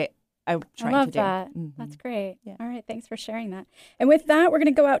that's what I'm trying to do. I love that. That's great. Yeah. All right. Thanks for sharing that. And with that, we're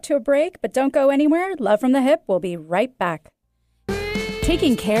going to go out to a break, but don't go anywhere. Love from the Hyp. We'll be right back.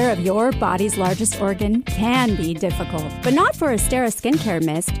 Taking care of your body's largest organ can be difficult, but not for Astera Skincare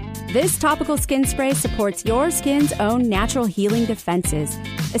Mist. This topical skin spray supports your skin's own natural healing defenses.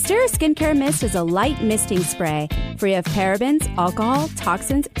 Astera Skincare Mist is a light misting spray, free of parabens, alcohol,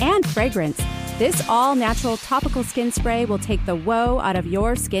 toxins, and fragrance. This all-natural topical skin spray will take the woe out of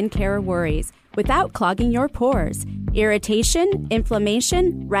your skincare worries without clogging your pores. Irritation,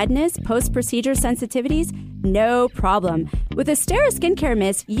 inflammation, redness, post-procedure sensitivities? No problem. With Astera Skincare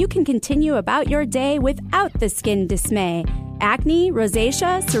Mist, you can continue about your day without the skin dismay. Acne,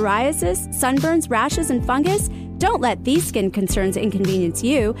 rosacea, psoriasis, sunburns, rashes, and fungus? Don't let these skin concerns inconvenience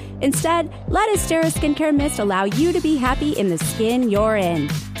you. Instead, let Astera Skincare Mist allow you to be happy in the skin you're in.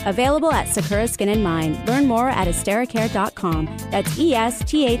 Available at Sakura Skin and Mind. Learn more at esteracare.com. That's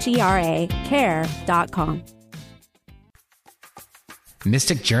ESTHERA care.com.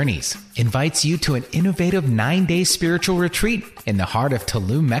 Mystic Journeys invites you to an innovative 9-day spiritual retreat in the heart of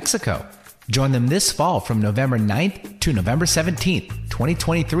Tulum, Mexico. Join them this fall from November 9th to November 17th,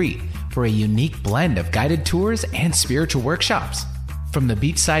 2023, for a unique blend of guided tours and spiritual workshops. From the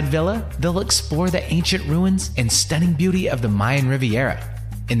beachside villa, they'll explore the ancient ruins and stunning beauty of the Mayan Riviera.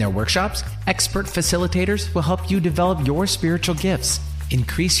 In their workshops, expert facilitators will help you develop your spiritual gifts,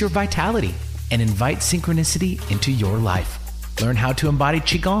 increase your vitality, and invite synchronicity into your life. Learn how to embody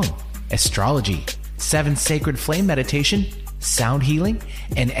Qigong, astrology, 7 sacred flame meditation, sound healing,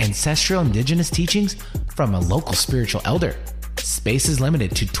 and ancestral indigenous teachings from a local spiritual elder. Space is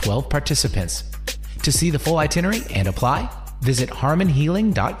limited to 12 participants. To see the full itinerary and apply, visit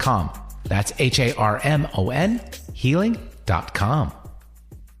harmonhealing.com. That's HARMON healing.com.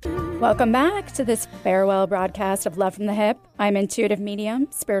 Welcome back to this farewell broadcast of Love from the Hyp. I'm intuitive medium,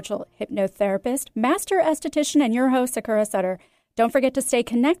 spiritual hypnotherapist, master esthetician, and your host, Sakura Sutter. Don't forget to stay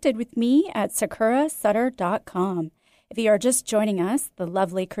connected with me at sakurasutter.com. If you are just joining us, the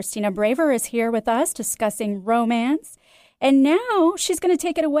lovely Christina Braver is here with us discussing romance. And now she's going to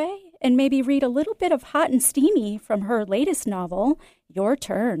take it away and maybe read a little bit of hot and steamy from her latest novel, Your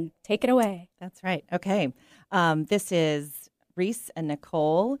Turn. Take it away. That's right. Okay. This is Reese and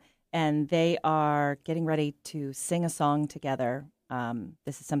Nicole. and they are getting ready to sing a song together.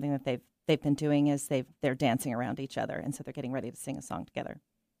 This is something that they've been doing is they're dancing around each other, and so they're getting ready to sing a song together.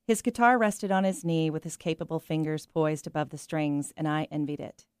 His guitar rested on his knee with his capable fingers poised above the strings, and I envied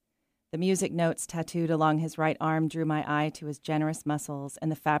it. The music notes tattooed along his right arm drew my eye to his generous muscles,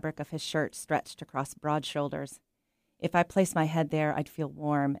 and the fabric of his shirt stretched across broad shoulders. If I placed my head there, I'd feel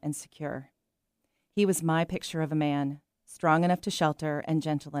warm and secure. He was my picture of a man, strong enough to shelter and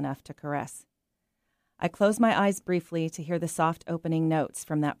gentle enough to caress. I closed my eyes briefly to hear the soft opening notes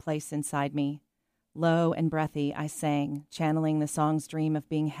from that place inside me. Low and breathy, I sang, channeling the song's dream of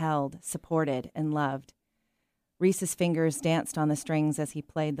being held, supported, and loved. Reese's fingers danced on the strings as he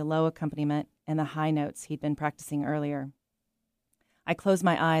played the low accompaniment and the high notes he'd been practicing earlier. I closed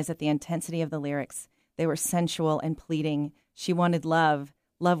my eyes at the intensity of the lyrics. They were sensual and pleading. She wanted love.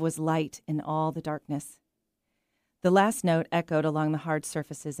 Love was light in all the darkness. The last note echoed along the hard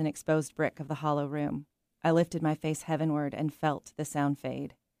surfaces and exposed brick of the hollow room. I lifted my face heavenward and felt the sound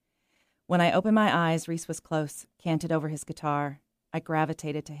fade. When I opened my eyes, Reese was close, canted over his guitar. I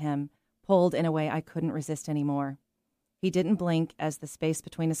gravitated to him, pulled in a way I couldn't resist anymore. He didn't blink as the space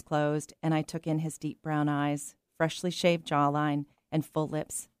between us closed, and I took in his deep brown eyes, freshly shaved jawline, and full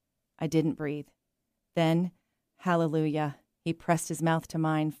lips. I didn't breathe. Then, hallelujah, he pressed his mouth to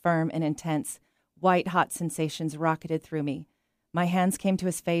mine, firm and intense. White-hot sensations rocketed through me. My hands came to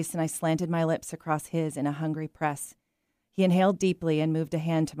his face, and I slanted my lips across his in a hungry press. He inhaled deeply and moved a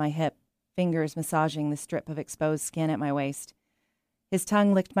hand to my hip, fingers massaging the strip of exposed skin at my waist. His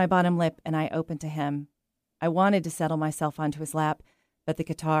tongue licked my bottom lip, and I opened to him. I wanted to settle myself onto his lap, but the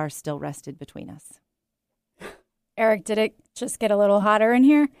guitar still rested between us. Eric, did it just get a little hotter in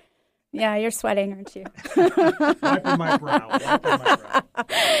here? Yeah, you're sweating, aren't you? Wiping my brow.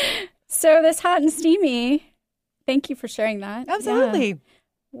 So this hot and steamy, thank you for sharing that. Absolutely. Yeah.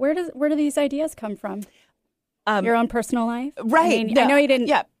 Where do these ideas come from? Your own personal life? Right. I know you didn't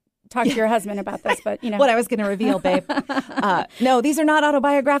talk to your husband about this, but, What I was going to reveal, babe. No, these are not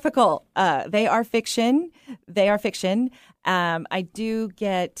autobiographical. They are fiction. I do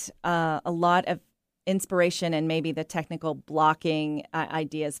get a lot of inspiration and maybe the technical blocking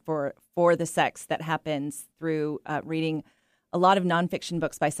ideas for the sex that happens through reading a lot of nonfiction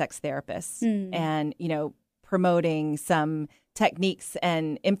books by sex therapists and, promoting some techniques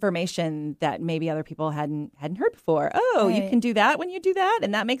and information that maybe other people hadn't heard before. Oh, right. You can do that when you do that,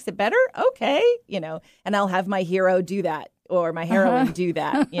 and that makes it better? Okay, and I'll have my hero do that or my heroine do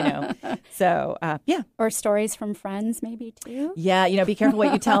that, So, yeah. Or stories from friends maybe too? Yeah, be careful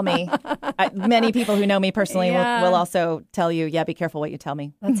what you tell me. Many people who know me personally will also tell you, be careful what you tell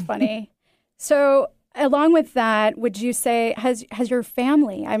me. That's funny. So along with that, would you say, has your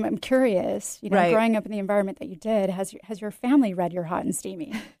family, I'm curious, right. Growing up in the environment that you did, has your family read your hot and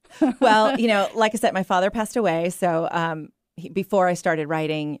steamy? Well, like I said, my father passed away, so before I started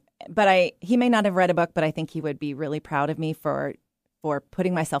writing, but he may not have read a book, but I think he would be really proud of me for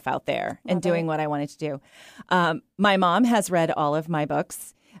putting myself out there and doing what I wanted to do. My mom has read all of my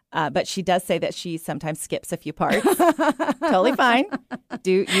books. But she does say that she sometimes skips a few parts. Totally fine.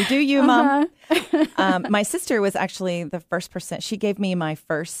 You do you, Mom. My sister was actually the first person. She gave me my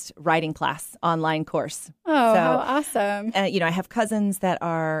first writing class online course. Oh, how awesome. I have cousins that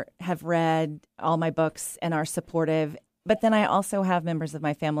have read all my books and are supportive. But then I also have members of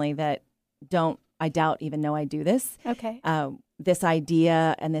my family that I doubt even know I do this. Okay. This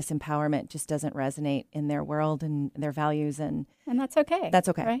idea and this empowerment just doesn't resonate in their world and their values. And that's okay. That's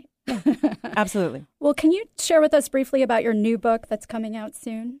okay. Right? Absolutely. Well, can you share with us briefly about your new book that's coming out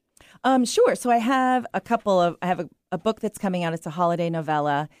soon? Sure. So I have a book that's coming out. It's a holiday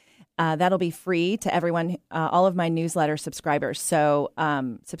novella. That'll be free to everyone, all of my newsletter subscribers. So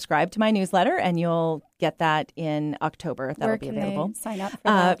subscribe to my newsletter and you'll get that in October. That'll be available. They sign up for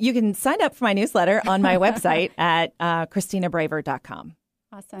that? You can sign up for my newsletter on my website at ChristinaBraver.com.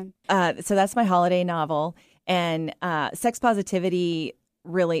 Awesome. So that's my holiday novel. And sex positivity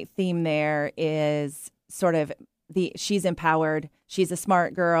really theme there is sort of she's empowered. She's a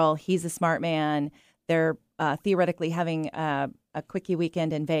smart girl. He's a smart man. They're theoretically having a quickie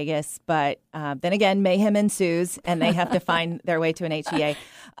weekend in Vegas, but then again, mayhem ensues, and they have to find their way to an HEA.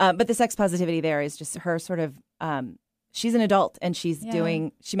 But the sex positivity there is just her sort of, she's an adult, and she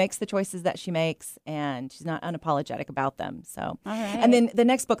makes the choices that she makes, and she's not unapologetic about them. So, all right. And then the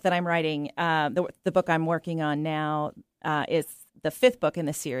next book that I'm writing, the book I'm working on now, is the fifth book in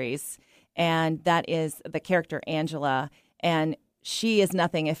the series, and that is the character Angela, and she is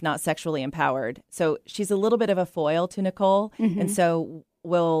nothing if not sexually empowered. So she's a little bit of a foil to Nicole. Mm-hmm. And so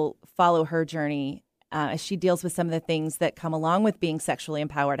we'll follow her journey as she deals with some of the things that come along with being sexually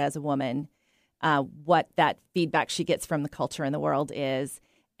empowered as a woman, what that feedback she gets from the culture and the world is,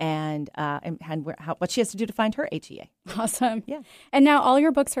 and what she has to do to find her HEA. Awesome. Yeah. And now all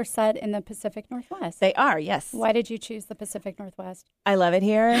your books are set in the Pacific Northwest. They are, yes. Why did you choose the Pacific Northwest? I love it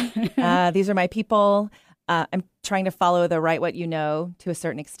here. These are my people. I'm trying to follow the write what you know to a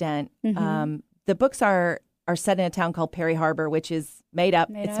certain extent. Mm-hmm. The books are set in a town called Perry Harbor, which is made up.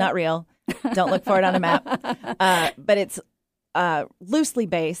 It's not real. Don't look for it on a map. But it's loosely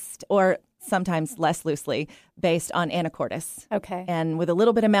based, or sometimes less loosely based on Anacortes. Okay. And with a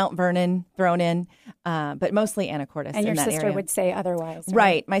little bit of Mount Vernon thrown in, but mostly Anacortes. And your in that sister area. would say otherwise.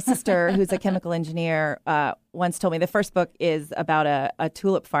 Right. My sister, who's a chemical engineer, once told me the first book is about a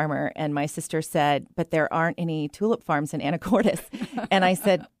tulip farmer. And my sister said, but there aren't any tulip farms in Anacortes. And I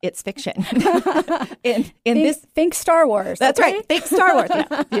said, it's fiction. Think Star Wars. That's okay? right. Think Star Wars.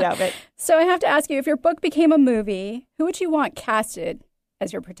 Yeah. But So I have to ask you, if your book became a movie, who would you want casted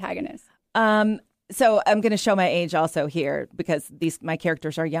as your protagonist? So I'm going to show my age also here, because my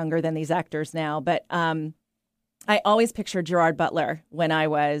characters are younger than these actors now. But I always pictured Gerard Butler when I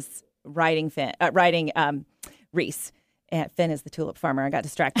was writing Reese. And Finn is the tulip farmer. I got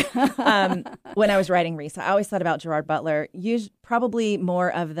distracted. When I was writing Reese, I always thought about Gerard Butler. Probably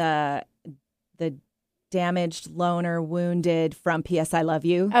more of the damaged, loner, wounded from P.S. I Love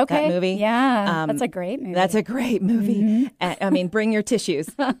You. Okay. That movie. Yeah. That's a great movie. That's a great movie. I mean, bring your tissues.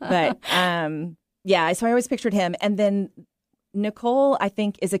 But yeah, so I always pictured him. And then Nicole, I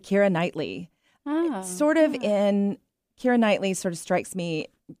think, is a Keira Knightley. Oh, Keira Knightley sort of strikes me,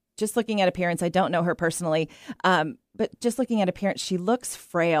 just looking at appearance. I don't know her personally, but just looking at appearance, she looks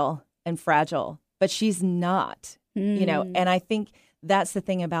frail and fragile, but she's not, and I think that's the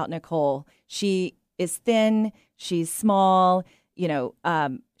thing about Nicole. She is thin, she's small,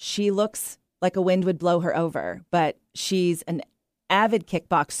 she looks like a wind would blow her over, but she's an avid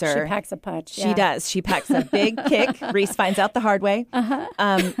kickboxer. She packs a punch. She does. She packs a big kick. Reese finds out the hard way.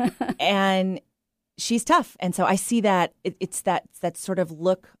 And she's tough. And so I see that it's that sort of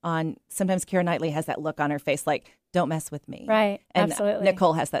look on, sometimes Keira Knightley has that look on her face, like, don't mess with me. Right. And absolutely.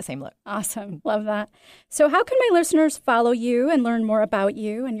 Nicole has that same look. Awesome. Love that. So how can my listeners follow you and learn more about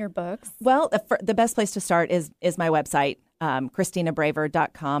you and your books? Well, the best place to start is my website,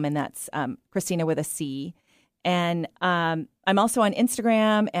 ChristinaBraver.com, and that's Christina with a C. And I'm also on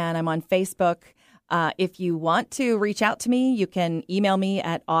Instagram, and I'm on Facebook. If you want to reach out to me, you can email me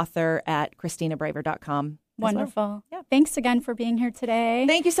at author@ChristinaBraver.com. Wonderful. Well. Yeah. Thanks again for being here today.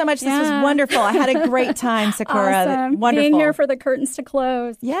 Thank you so much. This was wonderful. I had a great time, Sakura. Awesome. Wonderful. Being here for the curtains to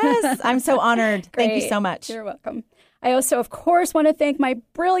close. Yes, I'm so honored. Thank you so much. You're welcome. I also, of course, want to thank my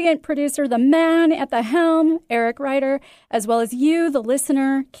brilliant producer, the man at the helm, Eric Ryder, as well as you, the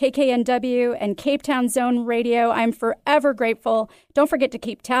listener, KKNW, and Cape Town Zone Radio. I'm forever grateful. Don't forget to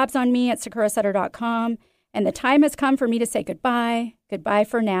keep tabs on me at sakurasutter.com. And the time has come for me to say goodbye. Goodbye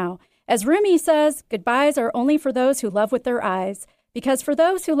for now. As Rumi says, goodbyes are only for those who love with their eyes, because for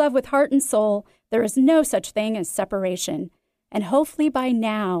those who love with heart and soul, there is no such thing as separation. And hopefully by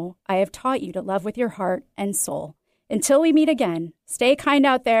now, I have taught you to love with your heart and soul. Until we meet again, stay kind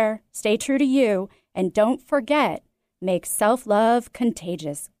out there, stay true to you, and don't forget, make self-love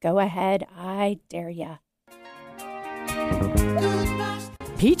contagious. Go ahead, I dare ya.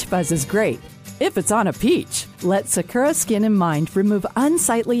 Peach fuzz is great if it's on a peach. Let Sakura Skin and Mind remove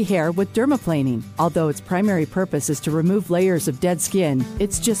unsightly hair with dermaplaning. Although its primary purpose is to remove layers of dead skin,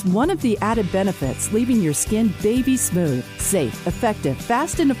 it's just one of the added benefits, leaving your skin baby smooth, safe, effective,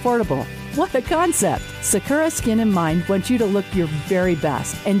 fast, and affordable. What a concept! Sakura Skin and Mind wants you to look your very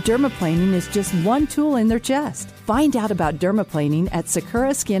best, and dermaplaning is just one tool in their chest. Find out about dermaplaning at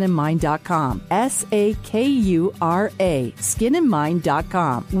sakuraskinandmind.com. SAKURA,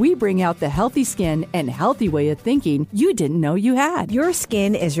 skinandmind.com. We bring out the healthy skin and healthy way of thinking you didn't know you had. Your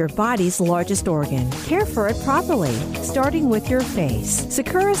skin is your body's largest organ. Care for it properly, starting with your face.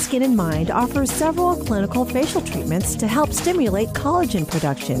 Sakura Skin and Mind offers several clinical facial treatments to help stimulate collagen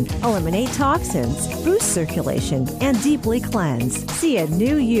production, eliminate toxins, boost circulation, and deeply cleanse. See a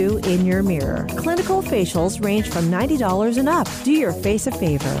new you in your mirror. Clinical facials range from $90 and up. Do your face a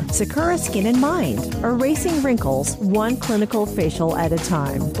favor. Sakura Skin and Mind, erasing wrinkles one clinical facial at a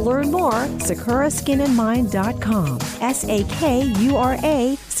time. Learn more, sakuraskinandmind.com.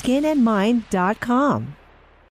 SAKURA, skinandmind.com.